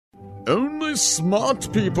Only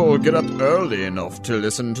smart people get up early enough to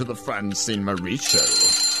listen to the Francine Marie Show.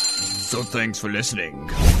 So thanks for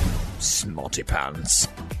listening, Smarty Pants.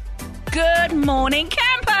 Good morning,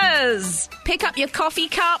 campers! Pick up your coffee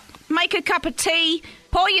cup, make a cup of tea,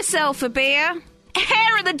 pour yourself a beer.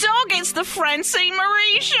 Hair of the dog, it's the Francine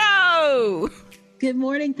Marie Show! Good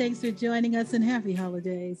morning. Thanks for joining us and happy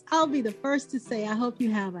holidays. I'll be the first to say I hope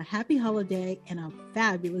you have a happy holiday and a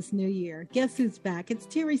fabulous new year. Guess who's back? It's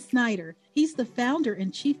Terry Snyder. He's the founder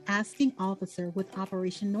and chief asking officer with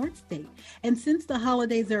Operation North State. And since the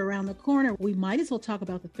holidays are around the corner, we might as well talk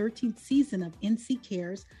about the 13th season of NC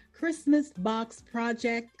Cares Christmas Box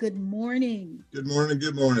Project. Good morning. Good morning.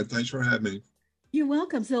 Good morning. Thanks for having me. You're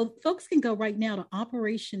welcome. So folks can go right now to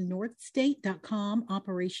operationnorthstate.com,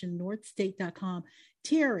 operationnorthstate.com.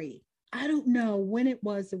 Terry, I don't know when it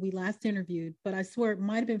was that we last interviewed, but I swear it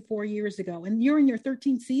might have been 4 years ago, and you're in your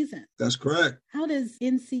 13th season. That's correct. How does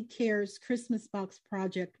NC Cares Christmas Box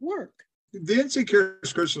Project work? The NC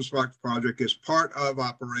Cares Christmas Box Project is part of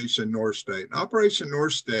Operation North State. Operation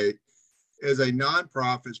North State is a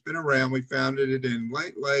nonprofit. It's been around. We founded it in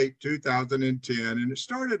late 2010, and it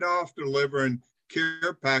started off delivering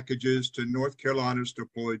care packages to North Carolina's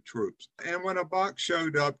deployed troops. And when a box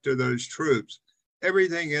showed up to those troops,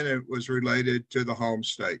 everything in it was related to the home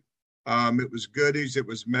state. It was goodies, it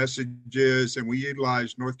was messages, and we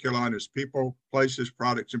utilized North Carolina's people, places,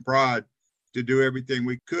 products, and pride to do everything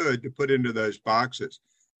we could to put into those boxes.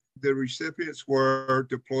 The recipients were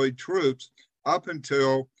deployed troops up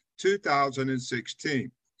until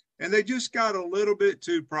 2016, and they just got a little bit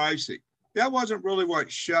too pricey. That wasn't really what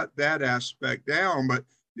shut that aspect down, but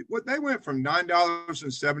what they went from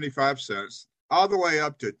 $9.75 all the way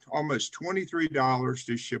up to almost $23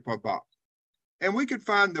 to ship a box. And we could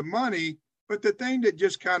find the money, but the thing that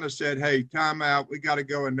just kind of said, hey, time out, we got to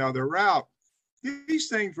go another route. These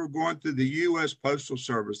things were going through the U.S. Postal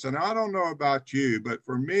Service. And I don't know about you, but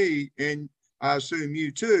for me, and I assume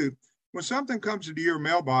you too, when something comes into your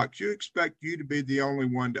mailbox, you expect you to be the only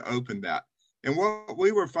one to open that. And what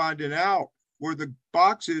we were finding out were the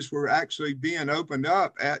boxes were actually being opened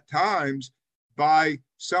up at times by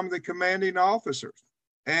some of the commanding officers.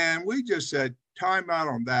 And we just said, time out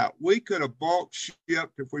on that. We could have bulk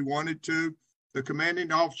shipped if we wanted to. The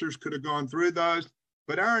commanding officers could have gone through those.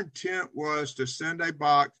 But our intent was to send a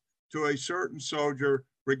box to a certain soldier,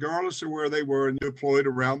 regardless of where they were and deployed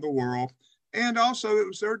around the world. And also it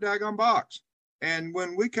was their daggone box. And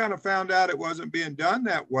when we kind of found out it wasn't being done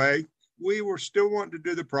that way, we were still wanting to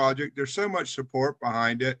do the project. There's so much support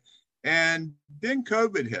behind it. And then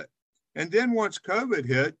COVID hit. And then once COVID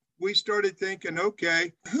hit, we started thinking,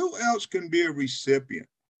 okay, who else can be a recipient?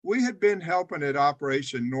 We had been helping at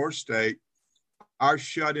Operation North State, our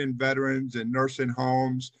shut-in veterans and nursing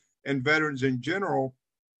homes and veterans in general.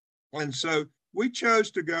 And so we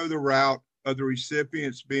chose to go the route of the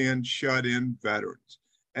recipients being shut-in veterans.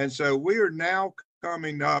 And so we are now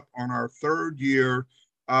coming up on our third year.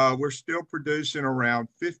 We're still producing around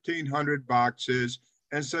 1,500 boxes.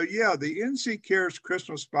 And so, yeah, the NC Cares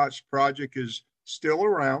Christmas Box Project is still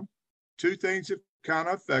around. Two things have kind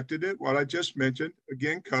of affected it, what I just mentioned,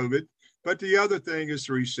 again, COVID. But the other thing is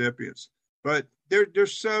the recipients. But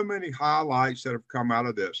there's so many highlights that have come out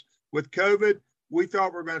of this. With COVID, we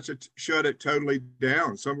thought we were going to shut it totally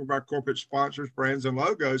down. Some of our corporate sponsors, brands, and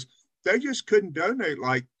logos, they just couldn't donate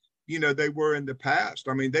like they were in the past.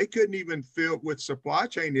 I mean, they couldn't even fill, with supply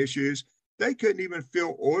chain issues, they couldn't even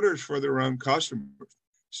fill orders for their own customers.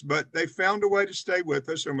 But they found a way to stay with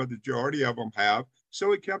us, and the majority of them have. So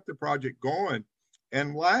we kept the project going.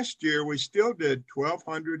 And last year, we still did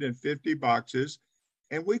 1,250 boxes,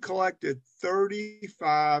 and we collected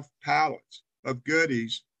 35 pallets of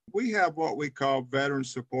goodies. We have what we call Veteran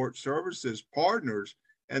Support Services partners.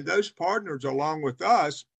 And those partners, along with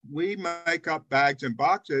us, we make up bags and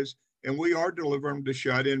boxes, and we are delivering them to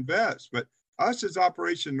shut-in vets. But us as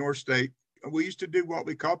Operation North State, we used to do what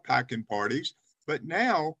we call packing parties. But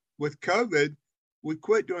now, with COVID, we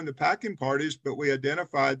quit doing the packing parties, but we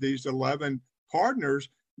identified these 11 partners.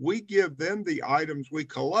 We give them the items we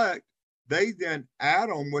collect. They then add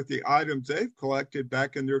them with the items they've collected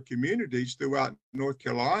back in their communities throughout North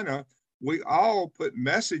Carolina. We all put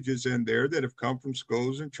messages in there that have come from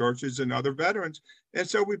schools and churches and other veterans. And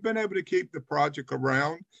so we've been able to keep the project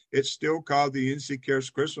around. It's still called the NC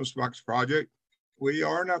Cares Christmas Box Project. We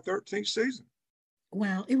are in our 13th season.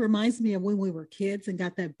 Wow, it reminds me of when we were kids and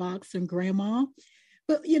got that box from grandma.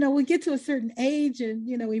 But, we get to a certain age and,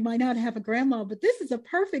 we might not have a grandma, but this is a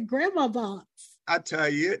perfect grandma box. I tell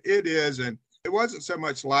you, it is. And it wasn't so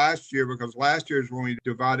much last year, because last year is when we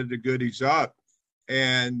divided the goodies up.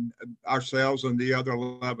 and ourselves and the other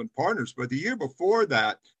 11 partners. But the year before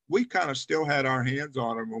that, we kind of still had our hands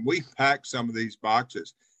on them when we packed some of these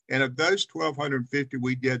boxes. And of those 1,250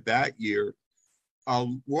 we did that year,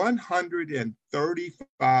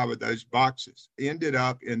 135 of those boxes ended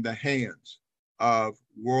up in the hands of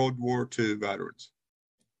World War II veterans.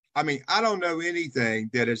 I mean, I don't know anything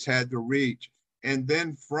that has had the reach. And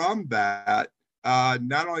then from that,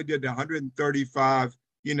 not only did the 135,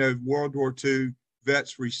 World War II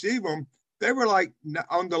vets receive them, they were like,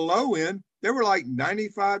 on the low end, they were like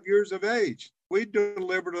 95 years of age. We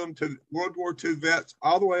delivered them to World War II vets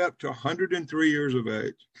all the way up to 103 years of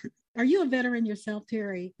age. Are you a veteran yourself,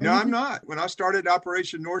 Terry? No, I'm not. When I started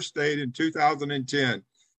Operation North State in 2010,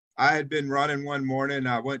 I had been running one morning.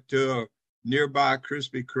 I went to a nearby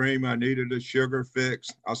Krispy Kreme. I needed a sugar fix.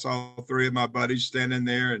 I saw 3 of my buddies standing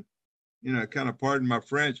there and, kind of pardon my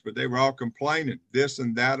French, but they were all complaining this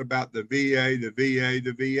and that about the VA, the VA,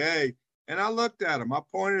 the VA. And I looked at them. I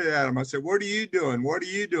pointed at them. I said, what are you doing? What are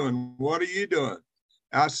you doing? What are you doing?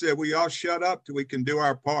 I said, we all shut up till we can do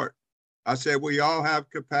our part. I said, we all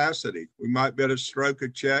have capacity. We might be able to stroke a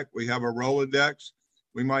check. We have a Rolodex.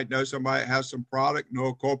 We might know somebody that has some product, know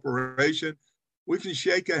a corporation. We can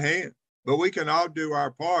shake a hand, but we can all do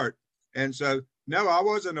our part. And so, no, I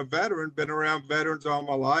wasn't a veteran, been around veterans all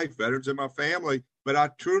my life, veterans in my family, but I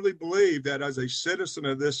truly believe that as a citizen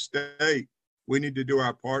of this state, we need to do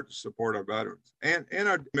our part to support our veterans and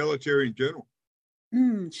our military in general.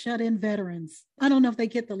 Shut-in veterans. I don't know if they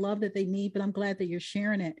get the love that they need, but I'm glad that you're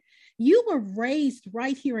sharing it. You were raised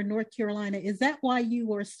right here in North Carolina. Is that why you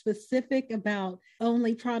were specific about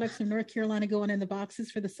only products from North Carolina going in the boxes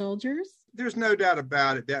for the soldiers? There's no doubt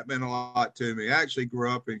about it. That meant a lot to me. I actually grew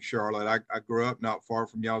up in Charlotte. I grew up not far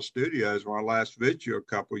from y'all studios when I last visited you a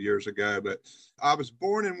couple of years ago. But I was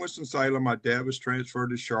born in Winston-Salem. My dad was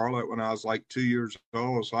transferred to Charlotte when I was like 2 years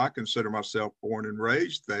old. So I consider myself born and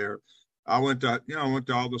raised there. I went to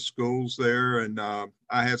all the schools there, and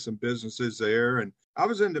I had some businesses there. And I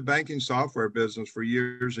was in the banking software business for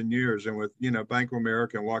years and years. And with, Bank of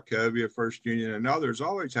America and Wachovia, First Union, and others,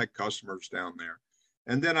 always had customers down there.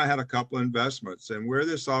 And then I had a couple of investments. And where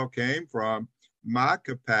this all came from, my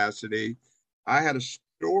capacity, I had a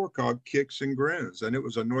store called Kicks and Grins, and it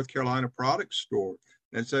was a North Carolina product store.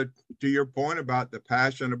 And so to your point about the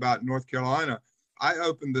passion about North Carolina, I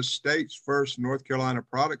opened the state's first North Carolina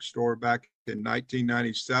product store back in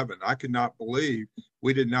 1997. I could not believe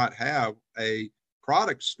we did not have a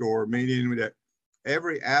product store, meaning that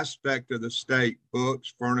every aspect of the state,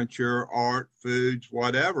 books, furniture, art, foods,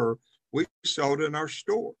 whatever, we sold in our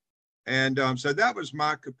store. And so that was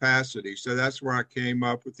my capacity. So that's where I came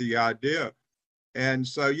up with the idea. And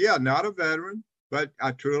so, yeah, not a veteran, but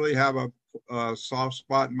I truly have a soft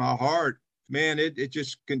spot in my heart. Man, it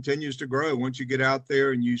just continues to grow. Once you get out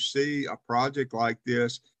there and you see a project like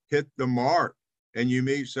this hit the mark and you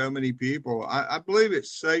meet so many people, I believe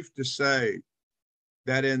it's safe to say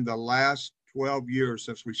that in the last 12 years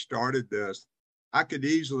since we started this, I could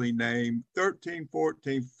easily name 13,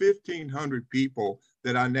 14, 1,500 people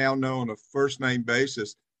that I now know on a first name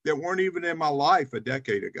basis that weren't even in my life a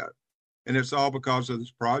decade ago. And it's all because of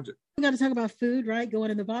this project. We got to talk about food, right?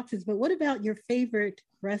 Going in the boxes. But what about your favorite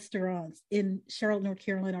restaurants in Charlotte, North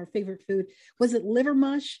Carolina? Our favorite food? Was it liver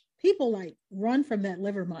mush? People run from that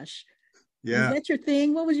liver mush. Yeah. Is that your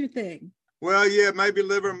thing? What was your thing? Well, yeah, maybe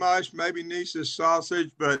liver mush, maybe Nice's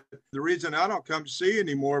sausage. But the reason I don't come see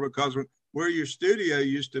anymore because where your studio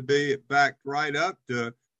used to be, it backed right up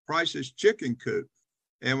to Price's Chicken Coop.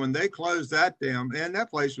 And when they closed that down, man,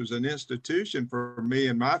 that place was an institution for me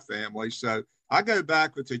and my family. So I go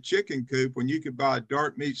back with the Chicken Coop when you could buy a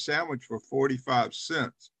dark meat sandwich for 45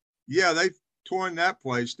 cents. Yeah, they've torn that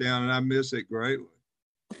place down, and I miss it greatly.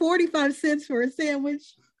 45 cents for a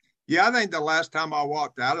sandwich? Yeah, I think the last time I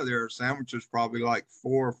walked out of there, a sandwich was probably like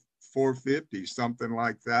 $4.50, something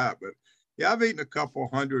like that. But yeah, I've eaten a couple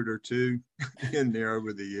hundred or two in there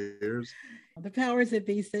over the years. The powers that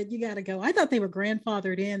be said, you got to go. I thought they were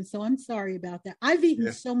grandfathered in, so I'm sorry about that. I've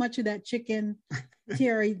eaten so much of that chicken,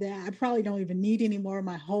 Terry, that I probably don't even need anymore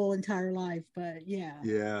my whole entire life. But yeah.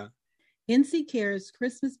 Yeah. NC Cares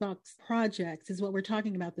Christmas Box Projects is what we're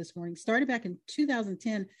talking about this morning. Started back in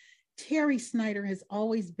 2010. Terry Snyder has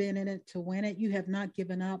always been in it to win it. You have not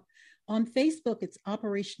given up. On Facebook, it's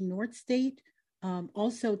Operation North State.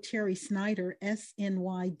 Also, Terry Snyder,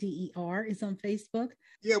 SNYDER, is on Facebook.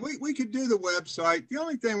 Yeah, we could do the website. The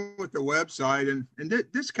only thing with the website, and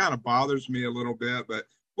this kind of bothers me a little bit, but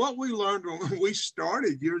what we learned when we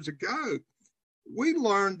started years ago, we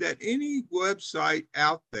learned that any website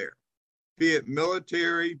out there, be it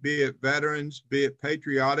military, be it veterans, be it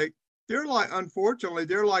patriotic, they're like, unfortunately,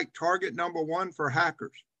 they're like target number one for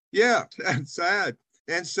hackers. Yeah, that's sad.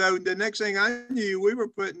 And so the next thing I knew, we were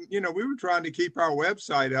trying to keep our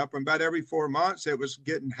website up, and about every 4 months it was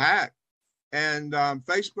getting hacked. And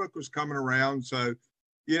Facebook was coming around. So,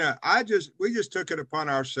 we just took it upon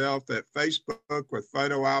ourselves that Facebook with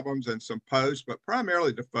photo albums and some posts, but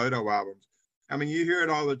primarily the photo albums. I mean, you hear it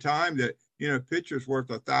all the time that, picture's worth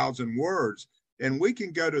 1,000 words. And we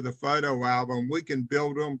can go to the photo album, we can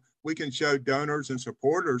build them, we can show donors and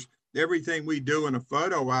supporters everything we do in a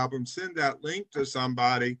photo album, send that link to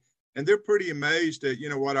somebody, and they're pretty amazed at,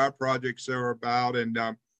 what our projects are about. And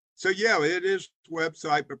so, yeah, it is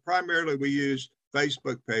website, but primarily we use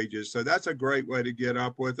Facebook pages. So that's a great way to get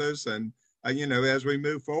up with us. And, as we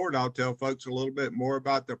move forward, I'll tell folks a little bit more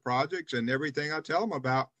about the projects, and everything I tell them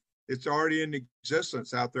about, it's already in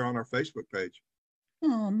existence out there on our Facebook page.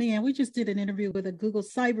 Oh, man, we just did an interview with a Google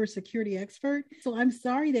cybersecurity expert. So I'm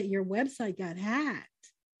sorry that your website got hacked.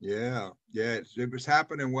 Yeah, it was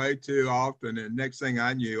happening way too often. And next thing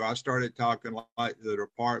I knew, I started talking like the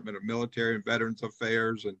Department of Military and Veterans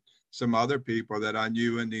Affairs and some other people that I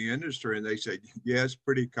knew in the industry. And they said, yeah, it's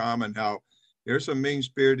pretty common how there's some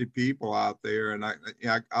mean-spirited people out there. And I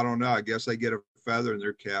don't know, I guess they get a feather in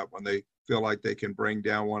their cap when they feel like they can bring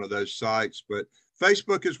down one of those sites. But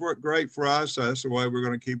Facebook has worked great for us. So that's the way we're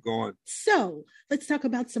going to keep going. So let's talk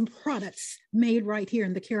about some products made right here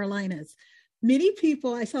in the Carolinas. Many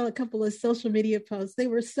people, I saw a couple of social media posts, they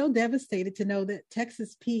were so devastated to know that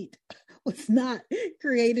Texas Pete was not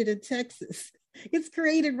created in Texas. It's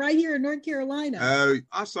created right here in North Carolina.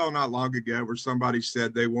 I saw not long ago where somebody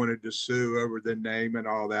said they wanted to sue over the name and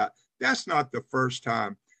all that. That's not the first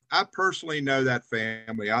time. I personally know that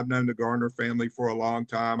family. I've known the Garner family for a long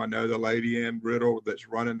time. I know the lady Ann Riddle that's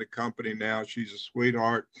running the company now. She's a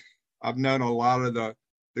sweetheart. I've known a lot of the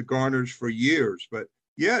Garners for years. But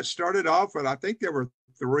yeah, it started off with, I think there were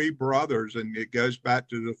 3 brothers, and it goes back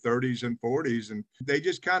to the 30s and 40s. And they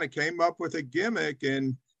just kind of came up with a gimmick.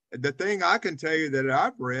 And the thing I can tell you that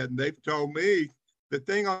I've read, and they've told me, the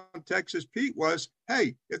thing on Texas Pete was,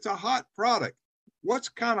 hey, it's a hot product. What's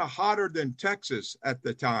kind of hotter than Texas at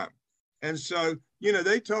the time? And so,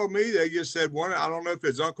 they told me, they just said, I don't know if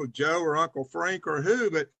it's Uncle Joe or Uncle Frank or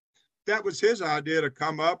who, but that was his idea to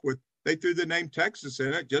come up with. They threw the name Texas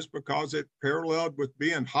in it just because it paralleled with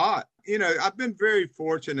being hot. I've been very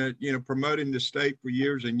fortunate, promoting the state for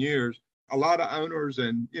years and years. A lot of owners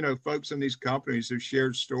and, folks in these companies have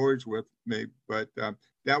shared stories with me. But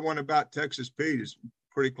that one about Texas Pete is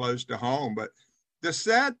pretty close to home. But the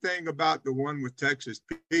sad thing about the one with Texas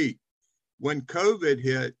Pete, when COVID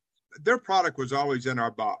hit, their product was always in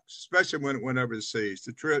our box, especially when it went overseas.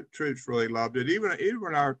 The troops really loved it.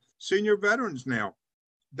 Even our senior veterans now,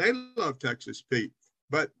 they love Texas Pete.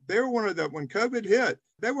 But they were when COVID hit,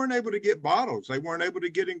 they weren't able to get bottles. They weren't able to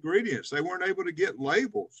get ingredients. They weren't able to get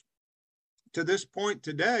labels. To this point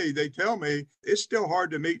today, they tell me it's still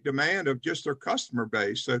hard to meet demand of just their customer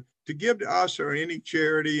base. So to give to us or any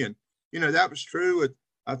charity, and that was true with,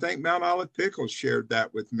 I think Mount Olive Pickles shared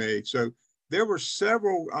that with me. So there were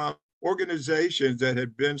several organizations that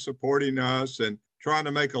had been supporting us and trying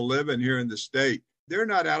to make a living here in the state. They're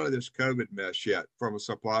not out of this COVID mess yet from a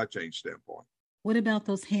supply chain standpoint. What about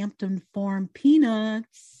those Hampton Farm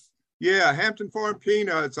peanuts? Yeah, Hampton Farm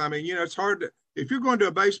peanuts. I mean, it's hard to, if you're going to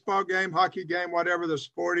a baseball game, hockey game, whatever the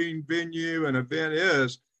sporting venue and event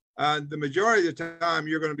is, the majority of the time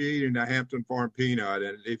you're going to be eating a Hampton Farm peanut.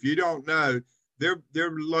 And if you don't know, they're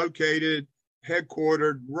located,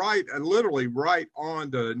 headquartered literally right on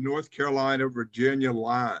the North Carolina, Virginia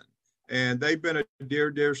line. And they've been a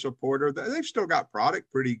dear supporter. They've still got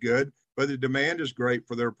product pretty good, but the demand is great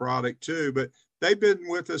for their product too. But they've been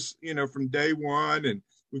with us, from day one. And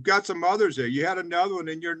we've got some others there. You had another one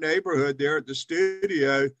in your neighborhood there at the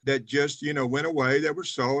studio that just, went away, that were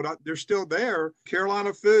sold. They're still there.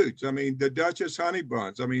 Carolina Foods. I mean, the Duchess Honey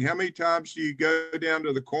Buns. I mean, how many times do you go down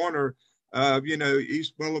to the corner of,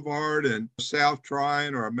 East Boulevard and South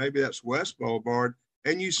Tryon, or maybe that's West Boulevard,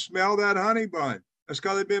 and you smell that honey bun? That's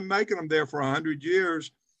because they've been making them there for 100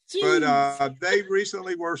 years. Jeez. But they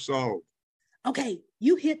recently were sold. Okay,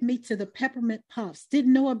 you hit me to the peppermint puffs.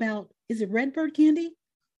 Didn't know about, is it Redbird candy?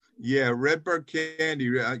 Yeah, Redbird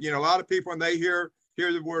candy. A lot of people, when they hear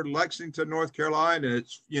the word Lexington, North Carolina,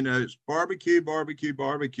 it's barbecue.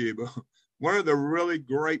 One of the really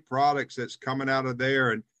great products that's coming out of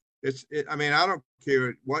there, and I don't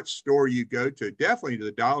care what store you go to, definitely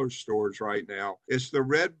the dollar stores right now. It's the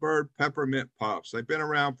Redbird peppermint puffs. They've been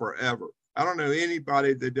around forever. I don't know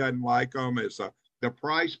anybody that doesn't like them. The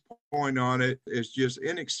price point on it is just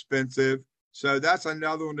inexpensive. So that's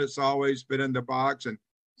another one that's always been in the box. And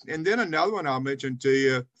And then another one I'll mention to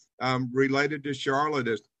you related to Charlotte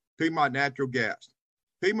is Piedmont Natural Gas.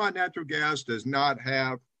 Piedmont Natural Gas does not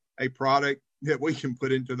have a product that we can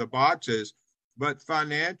put into the boxes, but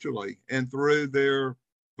financially and through their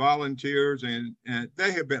volunteers, and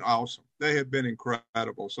they have been awesome. They have been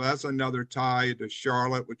incredible. So that's another tie to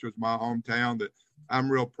Charlotte, which was my hometown, that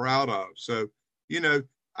I'm real proud of. So,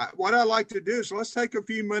 what I like to do is let's take a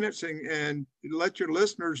few minutes and let your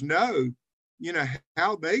listeners know,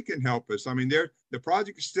 how they can help us. I mean, the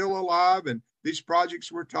project is still alive, and these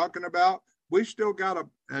projects we're talking about, we've still got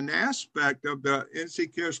an aspect of the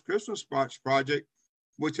NC Cares Christmas Box project,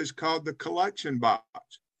 which is called the collection box.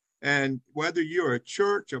 And whether you're a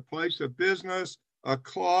church, a place of business, a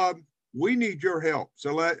club, we need your help.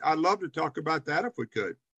 So I'd love to talk about that if we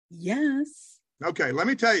could. Yes. Okay, let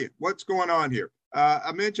me tell you what's going on here.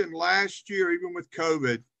 I mentioned last year, even with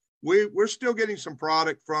COVID, we're still getting some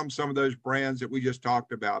product from some of those brands that we just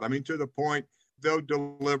talked about. I mean, to the point, they'll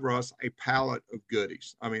deliver us a pallet of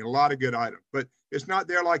goodies. I mean, a lot of good items, but it's not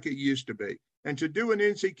there like it used to be. And to do an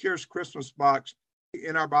NC Cares Christmas box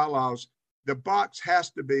in our bylaws, the box has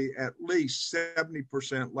to be at least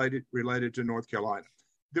 70% related to North Carolina.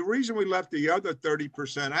 The reason we left the other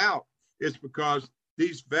 30% out is because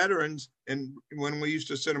these veterans, and when we used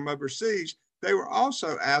to send them overseas, they were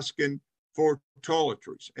also asking for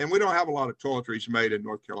toiletries. And we don't have a lot of toiletries made in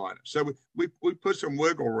North Carolina. So we put some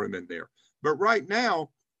wiggle room in there. But right now,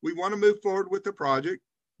 we want to move forward with the project.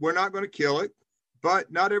 We're not going to kill it,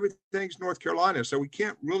 but not everything's North Carolina. So we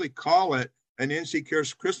can't really call it an NC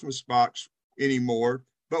Cares Christmas box anymore,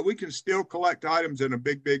 but we can still collect items in a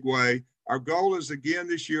big, big way. Our goal is, again,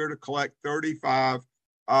 this year to collect 35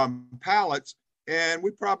 pallets, and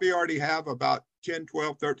we probably already have about 10,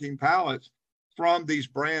 12, 13 pallets from these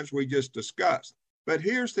brands we just discussed. But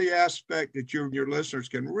here's the aspect that your listeners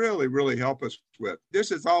can really, really help us with.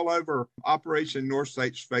 This is all over Operation North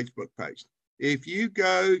State's Facebook page. If you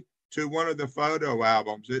go to one of the photo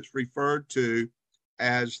albums, it's referred to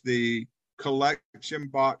as the Collection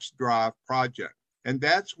Box Drive Project. And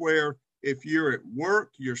that's where, if you're at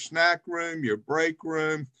work, your snack room, your break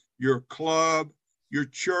room, your club, your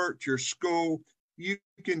church, your school, you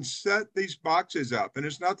can set these boxes up. And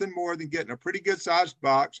it's nothing more than getting a pretty good sized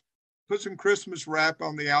box, put some Christmas wrap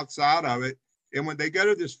on the outside of it. And when they go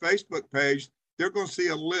to this Facebook page, they're going to see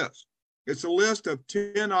a list. It's a list of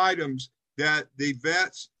 10 items that the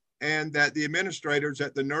vets and that the administrators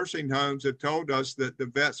at the nursing homes have told us that the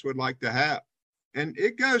vets would like to have. And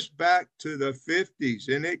it goes back to the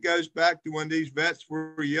 50s, and it goes back to when these vets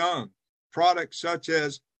were young. Products such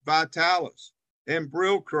as Vitalis and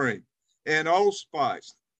Brill Cream and Old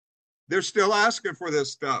Spice. They're still asking for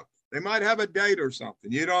this stuff. They might have a date or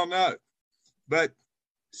something. You don't know. But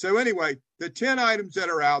so anyway, the 10 items that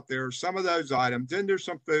are out there, some of those items, then there's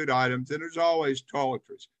some food items, and there's always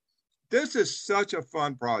toiletries. This is such a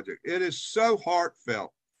fun project. It is so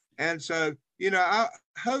heartfelt. And so, I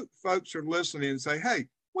hope folks are listening and say, hey,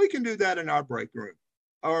 we can do that in our break room,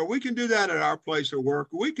 or we can do that at our place of work.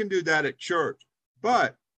 We can do that at church.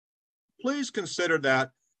 But please consider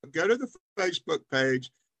that. Go to the Facebook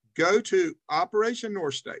page, go to Operation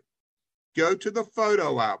North State, go to the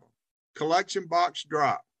photo album, Collection Box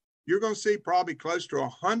Drive. You're going to see probably close to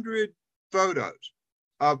 100 photos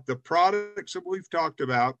of the products that we've talked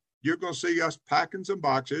about. You're going to see us packing some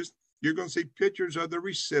boxes. You're going to see pictures of the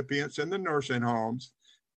recipients in the nursing homes.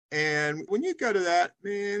 And when you go to that,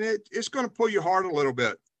 man, it's going to pull your heart a little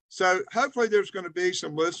bit. So hopefully there's going to be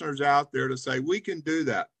some listeners out there to say, we can do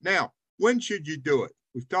that. Now, when should you do it?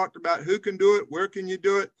 We've talked about who can do it, where can you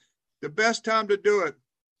do it. The best time to do it,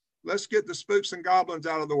 let's get the spooks and goblins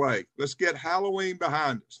out of the way. Let's get Halloween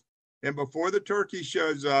behind us. And before the turkey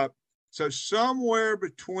shows up, so somewhere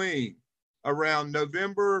between around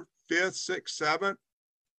November 5th, 6th, 7th,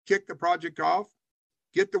 kick the project off,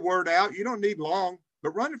 get the word out. You don't need long, but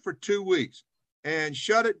run it for 2 weeks and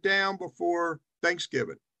shut it down before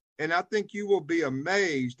Thanksgiving. And I think you will be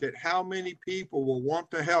amazed at how many people will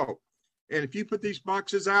want to help. And if you put these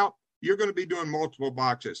boxes out, you're going to be doing multiple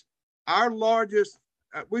boxes. Our largest,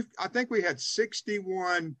 I think we had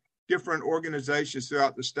 61 different organizations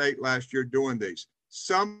throughout the state last year doing these.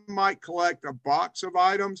 Some might collect a box of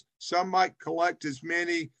items. Some might collect as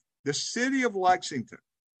many. The city of Lexington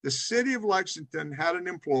had an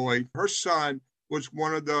employee. Her son was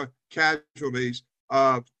one of the casualties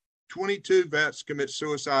of 22 vets commit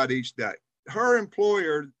suicide each day. Her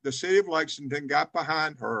employer, the city of Lexington, got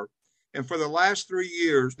behind her. And for the last 3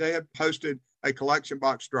 years, they have posted a collection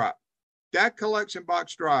box drive. That collection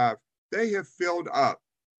box drive, they have filled up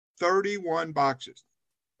 31 boxes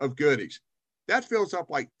of goodies. That fills up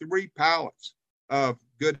like 3 pallets of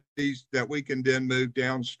goodies that we can then move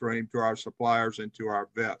downstream to our suppliers and to our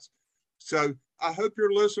vets. So I hope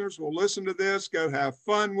your listeners will listen to this, go have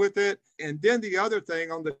fun with it. And then the other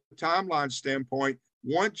thing on the timeline standpoint,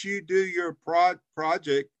 once you do your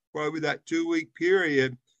project over that 2-week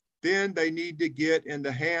period, then they need to get in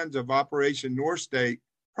the hands of Operation North State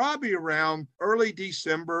probably around early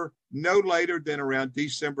December, no later than around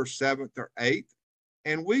December 7th or 8th.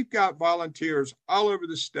 And we've got volunteers all over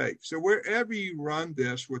the state. So wherever you run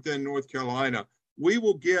this within North Carolina, we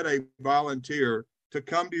will get a volunteer to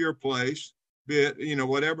come to your place, be it,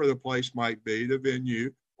 whatever the place might be, the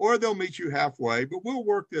venue, or they'll meet you halfway, but we'll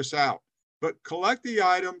work this out. But collect the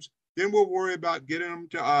items, then we'll worry about getting them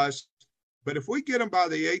to us. But if we get them by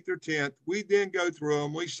the 8th or 10th, we then go through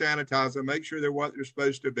them, we sanitize them, make sure they're what they're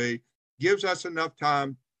supposed to be, gives us enough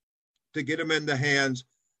time to get them in the hands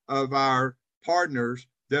of our partners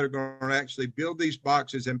that are going to actually build these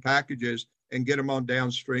boxes and packages and get them on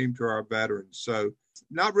downstream to our veterans. So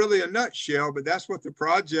not really a nutshell, but that's what the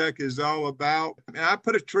project is all about. And I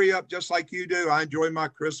put a tree up just like you do. I enjoy my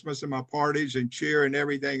Christmas and my parties and cheer and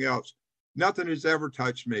everything else. Nothing has ever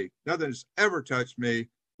touched me. Nothing has ever touched me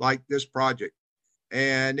like this project.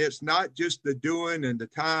 And it's not just the doing and the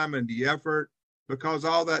time and the effort, because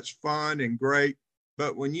all that's fun and great.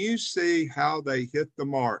 But when you see how they hit the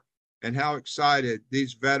mark and how excited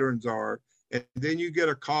these veterans are, and then you get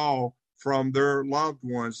a call from their loved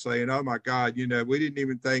ones saying, oh my God, we didn't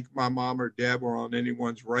even think my mom or dad were on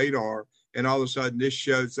anyone's radar. And all of a sudden this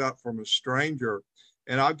shows up from a stranger.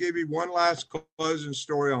 And I'll give you one last closing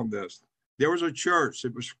story on this. There was a church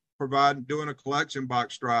that was doing a collection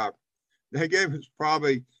box drive. They gave us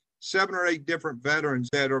probably 7 or 8 different veterans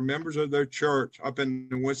that are members of their church up in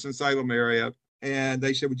the Winston-Salem area. And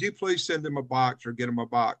they said, would you please send them a box or get them a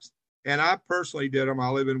box? And I personally did them. I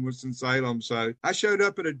live in Winston-Salem. So I showed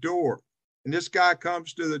up at a door, and this guy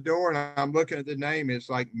comes to the door, and I'm looking at the name. It's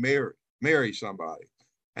like Mary somebody.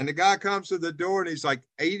 And the guy comes to the door, and he's like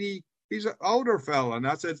 80. He's an older fella. And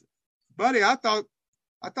I said, buddy, I thought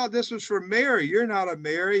this was for Mary. You're not a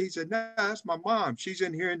Mary. He said, no, that's my mom. She's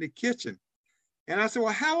in here in the kitchen. And I said,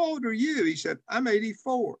 well, how old are you? He said, I'm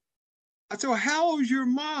 84. I said, well, how old is your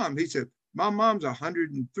mom? He said, my mom's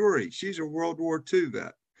 103. She's a World War II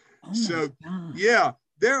vet. Oh So, God. yeah,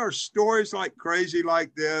 there are stories like crazy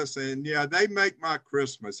like this. And yeah, they make my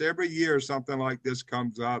Christmas. Every year something like this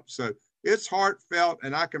comes up. So it's heartfelt.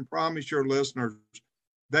 And I can promise your listeners,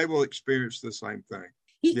 they will experience the same thing.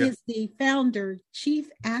 He is the founder, chief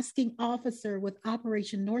asking officer with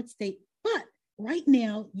Operation North State. But right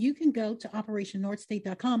now, you can go to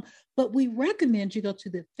operationnorthstate.com. But we recommend you go to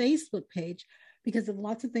the Facebook page because of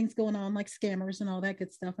lots of things going on, like scammers and all that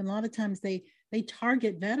good stuff. And a lot of times they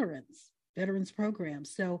target veterans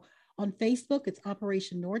programs. So on Facebook, it's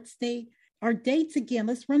Operation North State. Our dates again,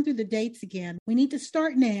 let's run through the dates again. We need to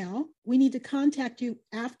start now. We need to contact you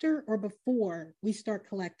after or before we start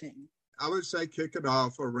collecting. I would say kick it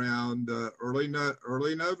off around early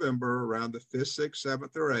November, around the 5th, 6th,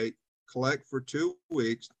 7th, or 8th, collect for 2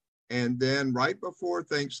 weeks, and then right before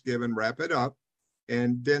Thanksgiving, wrap it up,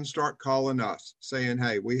 and then start calling us saying,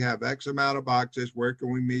 hey, we have X amount of boxes. Where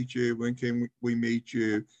can we meet you? When can we meet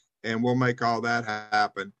you? And we'll make all that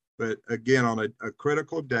happen. But again, on a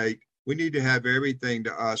critical date, we need to have everything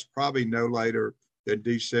to us probably no later than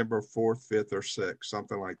December 4th, 5th, or 6th,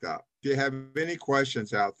 something like that. If you have any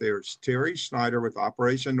questions out there, it's Terry Snyder with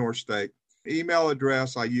Operation North State. Email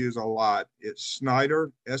address I use a lot. It's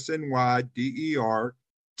Snyder, SNYDERT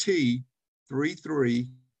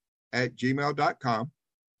 33 @gmail.com.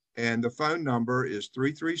 And the phone number is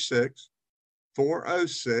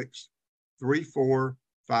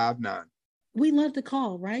 336-406-3459. We love to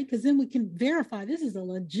call, right? Because then we can verify this is a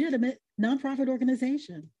legitimate nonprofit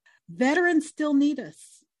organization. Veterans still need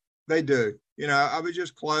us. They do. I would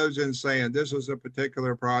just close in saying this is a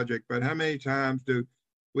particular project, but how many times do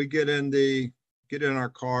we get in our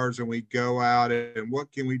cars and we go out and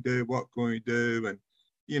what can we do? What can we do? And,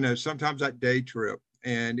 sometimes that day trip.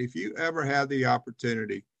 And if you ever have the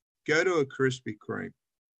opportunity, go to a Krispy Kreme.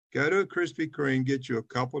 Go to a Krispy Kreme, get you a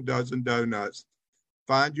couple dozen donuts,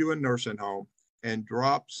 find you a nursing home, and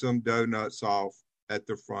drop some donuts off at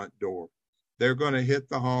the front door. They're going to hit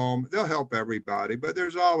the home. They'll help everybody, but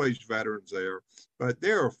there's always veterans there. But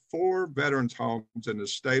there are 4 veterans homes in the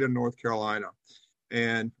state of North Carolina.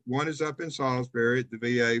 And one is up in Salisbury at the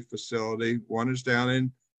VA facility. One is down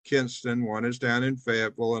in Kinston. One is down in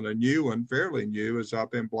Fayetteville. And a new one, fairly new, is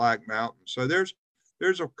up in Black Mountain. So there's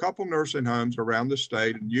a couple nursing homes around the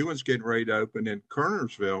state, and new one's getting ready to open in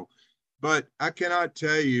Kernersville. But I cannot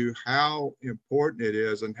tell you how important it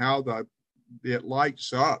is and how it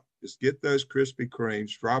lights up is get those Krispy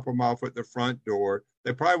Kremes, drop them off at the front door.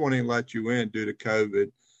 They probably won't even let you in due to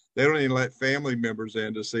COVID. They don't even let family members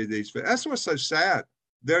in to see these. That's what's so sad.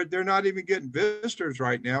 They're not even getting visitors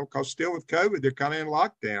right now because still with COVID, they're kind of in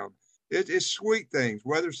lockdown. It's sweet things,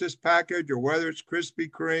 whether it's this package or whether it's Krispy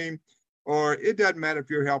Kreme, or it doesn't matter if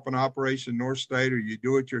you're helping Operation North State or you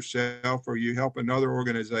do it yourself or you help another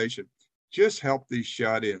organization. Just help these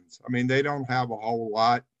shut-ins. I mean, they don't have a whole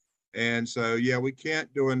lot. And so, yeah, we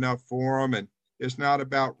can't do enough for them. And it's not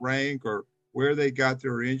about rank or where they got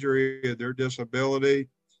their injury or their disability.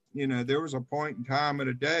 You know, there was a point in time in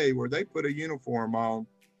a day where they put a uniform on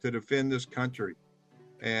to defend this country.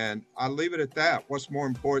 And I leave it at that. What's more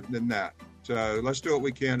important than that? So let's do what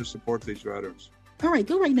we can to support these veterans. All right,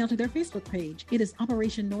 go right now to their Facebook page. It is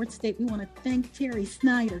Operation North State. We want to thank Terry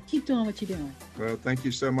Snyder. Keep doing what you're doing. Well, thank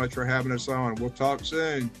you so much for having us on. We'll talk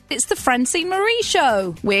soon. It's the Francine Marie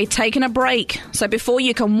Show. We're taking a break. So before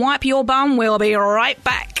you can wipe your bum, we'll be right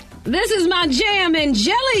back. This is my jam and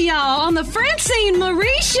jelly, y'all, on the Francine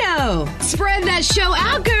Marie Show. Spread that show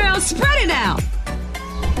out, girls. Spread it out.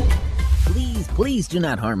 Please do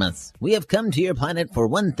not harm us. We have come to your planet for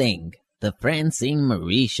one thing, the Francine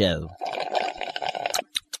Marie Show.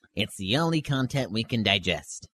 It's the only content we can digest.